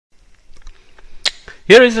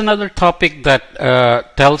Here is another topic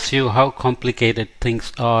that tells you how complicated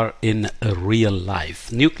things are in real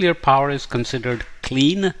life. Nuclear power is considered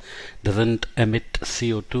clean, doesn't emit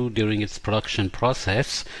CO2 during its production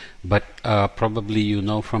process, but probably you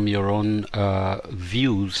know from your own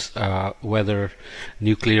views whether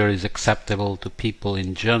nuclear is acceptable to people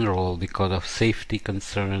in general because of safety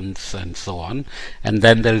concerns and so on. And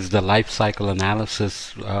then there is the life cycle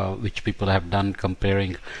analysis which people have done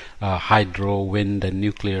comparing hydro, wind and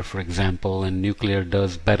nuclear, for example, and nuclear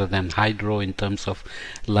does better than hydro in terms of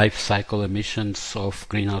life cycle emissions of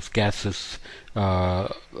greenhouse gases,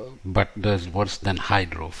 but does worse than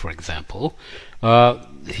hydro, for example.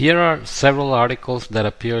 Here are several articles that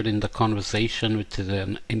appeared in The Conversation, which is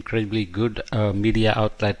an incredibly good media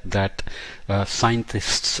outlet that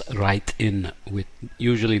scientists write in, with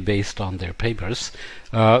usually based on their papers.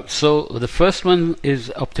 So the first one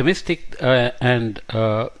is optimistic and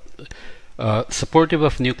supportive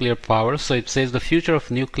of nuclear power. So it says the future of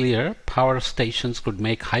nuclear power stations could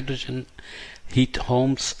make hydrogen heat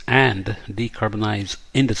homes and decarbonize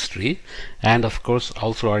industry, and of course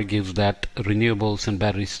also argues that renewables and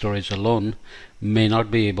battery storage alone may not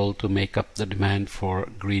be able to make up the demand for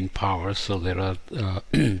green power. So there are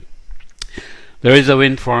there is a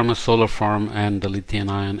wind farm, a solar farm, and the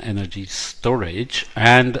lithium-ion energy storage.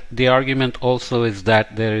 And the argument also is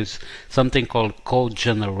that there is something called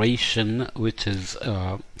cogeneration, which is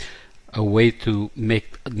a way to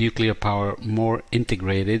make nuclear power more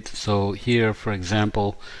integrated. So here, for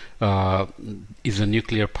example, is a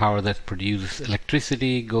nuclear power that produces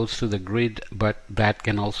electricity, goes to the grid, but that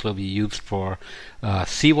can also be used for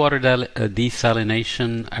seawater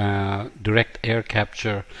desalination, direct air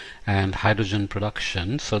capture, and hydrogen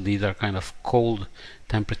production. So these are kind of cold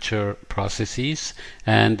temperature processes,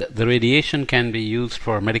 and the radiation can be used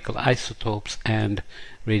for medical isotopes and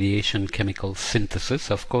radiation chemical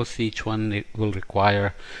synthesis. Of course, each one will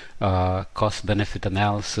require cost-benefit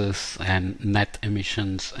analysis and net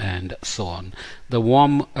emissions and so on. The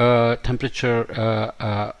warm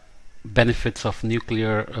temperature benefits of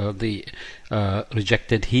nuclear, the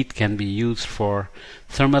rejected heat can be used for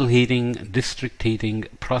thermal heating, district heating,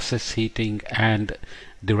 process heating, and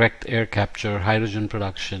direct air capture, hydrogen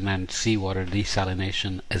production, and seawater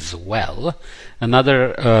desalination as well.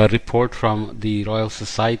 Another report from the Royal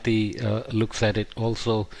Society looks at it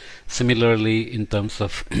also similarly in terms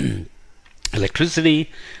of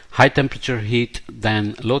electricity, high temperature heat,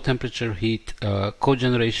 then low temperature heat,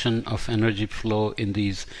 cogeneration of energy flow in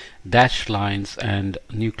these dashed lines, and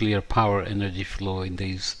nuclear power energy flow in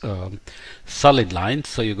these solid lines.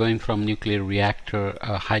 So you're going from nuclear reactor,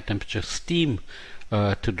 high temperature steam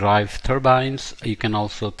to drive turbines. You can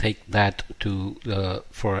also take that to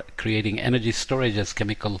for creating energy storage as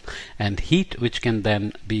chemical and heat, which can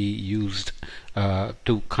then be used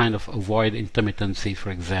to kind of avoid intermittency, for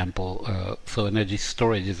example. So energy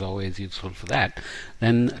storage is always useful for that.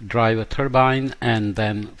 Then drive a turbine and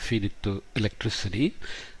then feed it to electricity.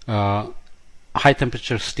 High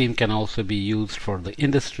temperature steam can also be used for the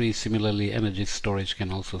industry. Similarly, energy storage can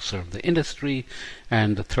also serve the industry,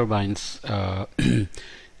 and the turbines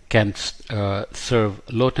can serve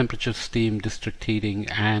low temperature steam, district heating,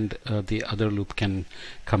 and the other loop can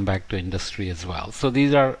come back to industry as well. So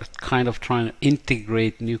these are kind of trying to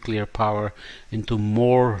integrate nuclear power into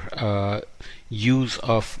more use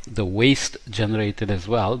of the waste generated as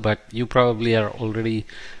well. But you probably are already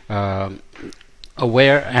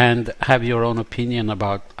aware and have your own opinion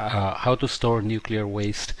about how to store nuclear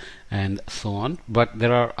waste and so on, but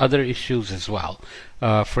there are other issues as well.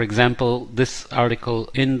 For example, this article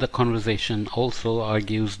in The Conversation also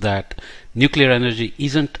argues that nuclear energy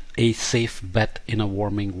isn't a safe bet in a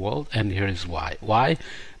warming world, and here is why. Why?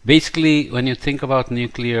 Basically, when you think about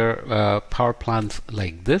nuclear power plants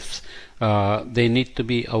like this, they need to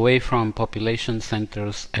be away from population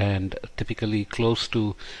centers and typically close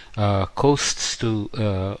to coasts to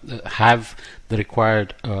have the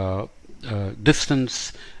required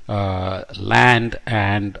distance, land,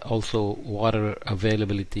 and also water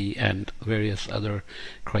availability and various other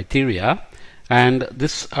criteria. And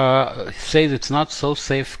this says it's not so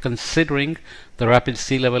safe considering the rapid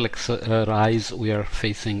sea level rise we are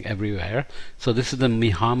facing everywhere. So this is the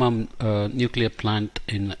Mihama nuclear plant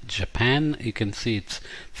in Japan. You can see it's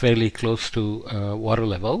fairly close to water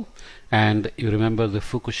level. And you remember the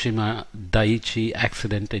Fukushima Daiichi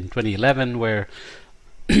accident in 2011 where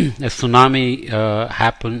a tsunami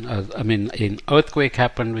happened, an earthquake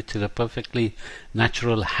happened, which is a perfectly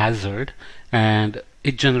natural hazard, and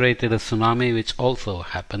it generated a tsunami, which also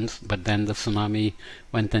happens, but then the tsunami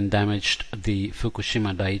went and damaged the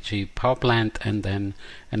Fukushima Daiichi power plant and then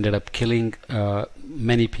ended up killing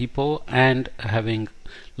many people and having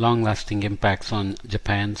long-lasting impacts on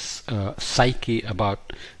Japan's psyche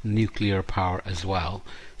about nuclear power as well.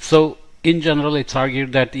 So in general, it's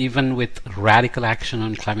argued that even with radical action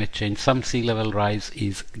on climate change, some sea level rise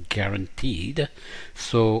is guaranteed.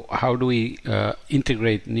 So how do we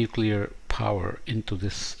integrate nuclear power into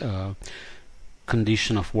this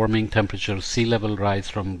condition of warming temperatures, sea level rise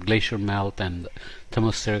from glacier melt and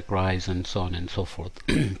thermospheric rise and so on and so forth?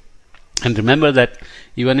 And remember that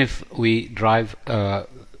even if we drive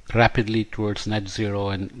rapidly towards net zero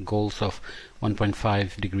and goals of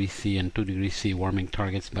 1.5 degrees C and 2 degrees C warming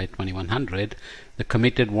targets by 2100, the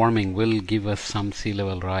committed warming will give us some sea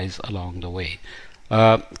level rise along the way.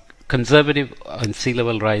 Conservative and sea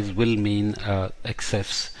level rise will mean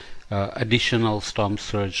excess additional storm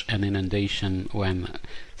surge and inundation when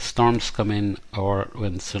storms come in or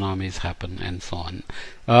when tsunamis happen and so on.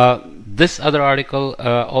 This other article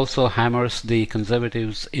also hammers the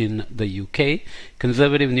conservatives in the UK.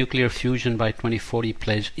 Conservative nuclear fusion by 2040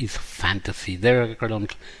 pledge is fantasy. Their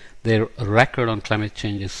record on climate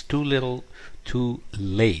change is too little, too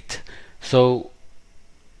late. So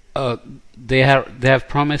they have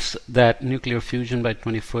promised that nuclear fusion by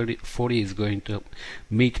 2040 is going to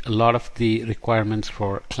meet a lot of the requirements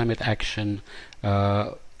for climate action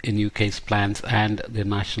in UK's plans and the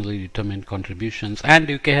nationally determined contributions. And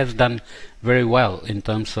UK has done very well in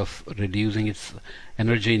terms of reducing its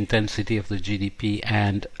energy intensity of the GDP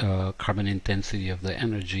and carbon intensity of the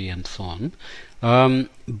energy and so on.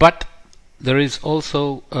 But there is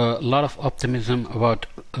also a lot of optimism about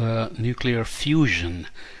nuclear fusion.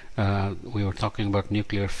 We were talking about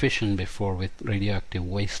nuclear fission before with radioactive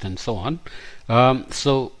waste and so on.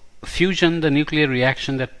 So fusion, the nuclear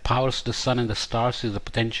reaction that powers the sun and the stars, is a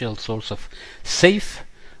potential source of safe,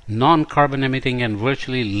 non-carbon emitting and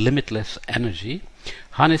virtually limitless energy.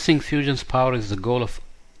 Harnessing fusion's power is the goal of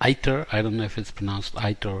ITER. I don't know if it's pronounced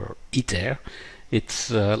ITER or ITER.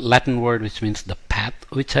 It's a Latin word which means the path,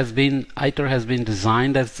 which has been, ITER has been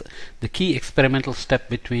designed as the key experimental step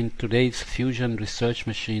between today's fusion research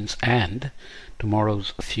machines and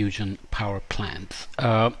tomorrow's fusion power plants.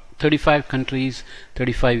 35 countries,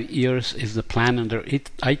 35 years is the plan under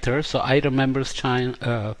ITER. So ITER members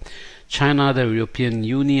China, the European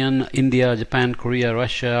Union, India, Japan, Korea,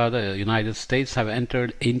 Russia, the United States have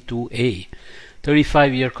entered into a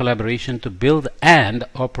 35-year collaboration to build and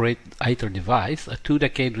operate ITER device. A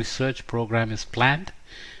 2-decade research program is planned,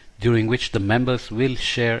 during which the members will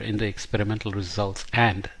share in the experimental results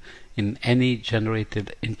and in any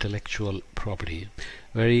generated intellectual property.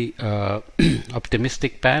 Very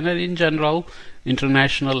optimistic plan, and in general,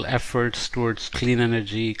 international efforts towards clean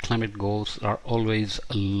energy, climate goals are always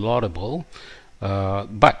laudable.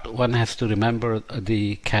 But one has to remember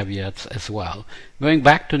the caveats as well. Going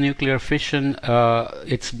back to nuclear fission,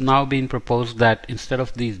 it's now been proposed that instead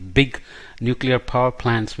of these big nuclear power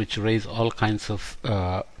plants which raise all kinds of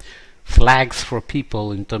flags for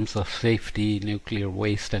people in terms of safety, nuclear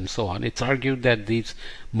waste and so on, it's argued that these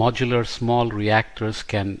modular small reactors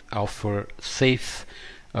can offer safe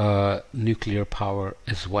nuclear power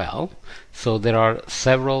as well. So there are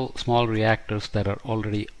several small reactors that are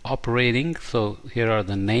already operating. So here are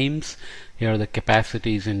the names, here are the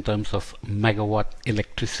capacities in terms of megawatt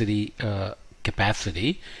electricity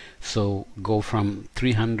capacity. So go from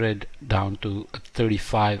 300 down to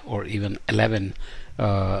 35 or even 11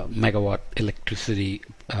 megawatt electricity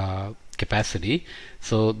capacity.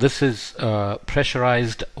 So this is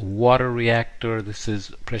pressurized water reactor, this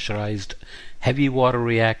is pressurized heavy water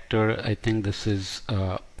reactor, I think this is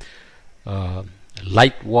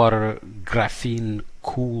light water graphene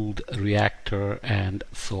cooled reactor, and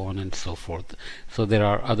so on and so forth. So there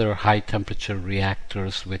are other high temperature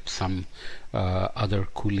reactors with some other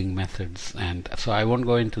cooling methods, and so I won't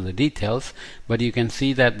go into the details, but you can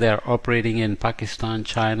see that they are operating in Pakistan,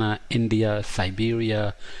 China, India,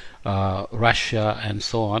 Siberia, Russia and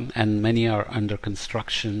so on, and many are under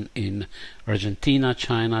construction in Argentina,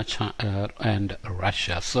 China, and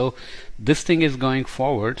Russia. So this thing is going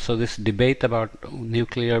forward. So this debate about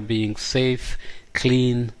nuclear being safe,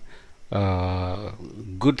 clean,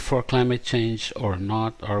 good for climate change or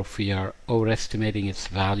not, or if we are overestimating its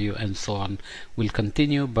value and so on, will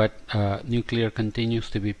continue, but nuclear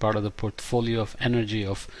continues to be part of the portfolio of energy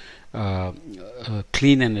of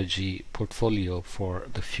clean energy portfolio for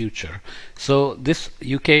the future. So this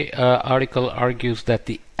UK article argues that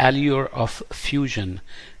the allure of fusion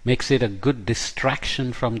makes it a good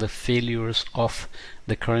distraction from the failures of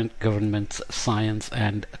the current government's science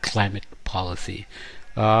and climate policy.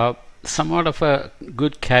 Somewhat of a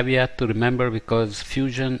good caveat to remember, because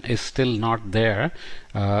fusion is still not there.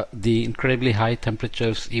 The incredibly high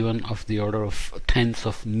temperatures, even of the order of tens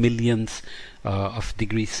of millions of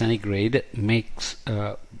degrees centigrade, makes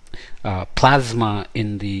plasma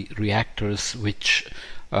in the reactors, which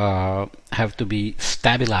have to be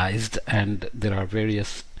stabilized, and there are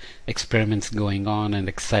various experiments going on, and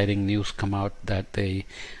exciting news come out that they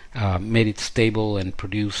made it stable and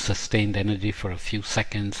produce sustained energy for a few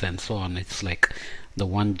seconds and so on. It's like the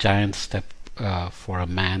one giant step for a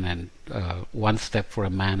man, and one step for a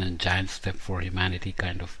man and giant step for humanity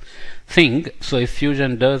kind of thing. So if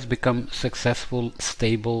fusion does become successful,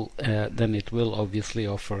 stable, then it will obviously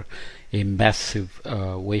offer a massive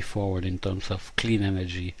way forward in terms of clean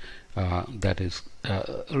energy that is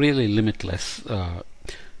really limitless.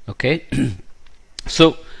 Okay.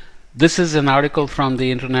 So this is an article from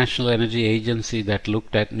the International Energy Agency that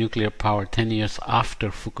looked at nuclear power 10 years after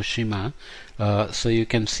Fukushima. So you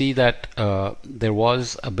can see that there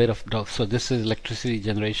was a bit of drop. So this is electricity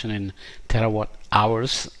generation in terawatt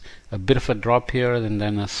hours. A bit of a drop here and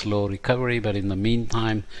then a slow recovery, but in the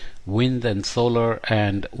meantime wind and solar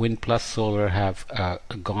and wind plus solar have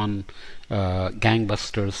gone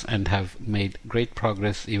gangbusters and have made great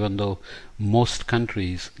progress, even though most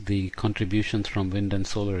countries the contributions from wind and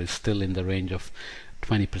solar is still in the range of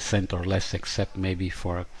 20% or less, except maybe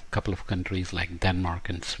for a couple of countries like Denmark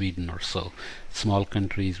and Sweden or so, small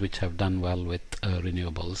countries which have done well with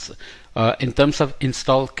renewables. In terms of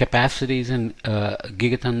installed capacities in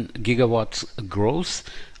gigawatts gross,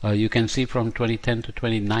 you can see from 2010 to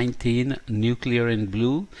 2019, nuclear in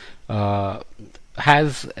blue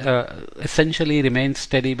has essentially remained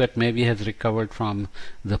steady, but maybe has recovered from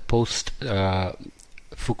the post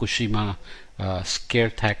Fukushima scare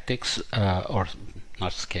tactics, or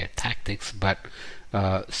not scare tactics, but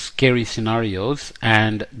scary scenarios.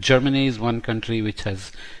 And Germany is one country which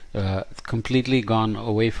has completely gone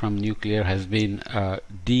away from nuclear, has been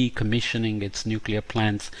decommissioning its nuclear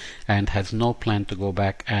plants and has no plan to go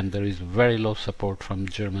back, and there is very low support from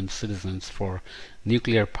German citizens for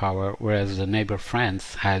nuclear power, whereas the neighbor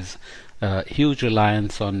France has huge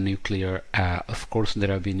reliance on nuclear. Of course,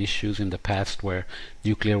 there have been issues in the past where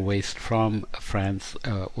nuclear waste from France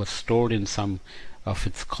was stored in some of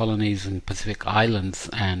its colonies in Pacific Islands,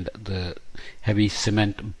 and the heavy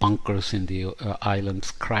cement bunkers in the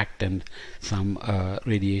islands cracked, and some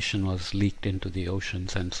radiation was leaked into the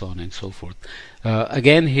oceans, and so on and so forth.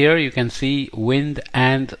 Again, here you can see wind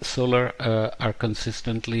and solar are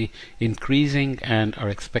consistently increasing and are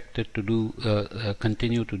expected to do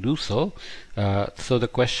continue to do so. So the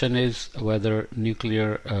question is whether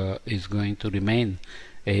nuclear is going to remain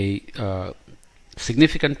a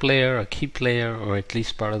significant player, a key player, or at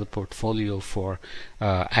least part of the portfolio for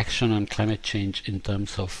action on climate change in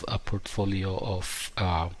terms of a portfolio of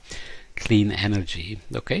clean energy.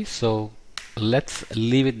 Okay, so let's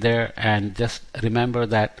leave it there and just remember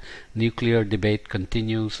that nuclear debate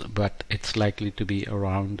continues, but it's likely to be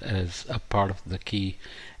around as a part of the key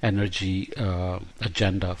energy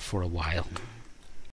agenda for a while.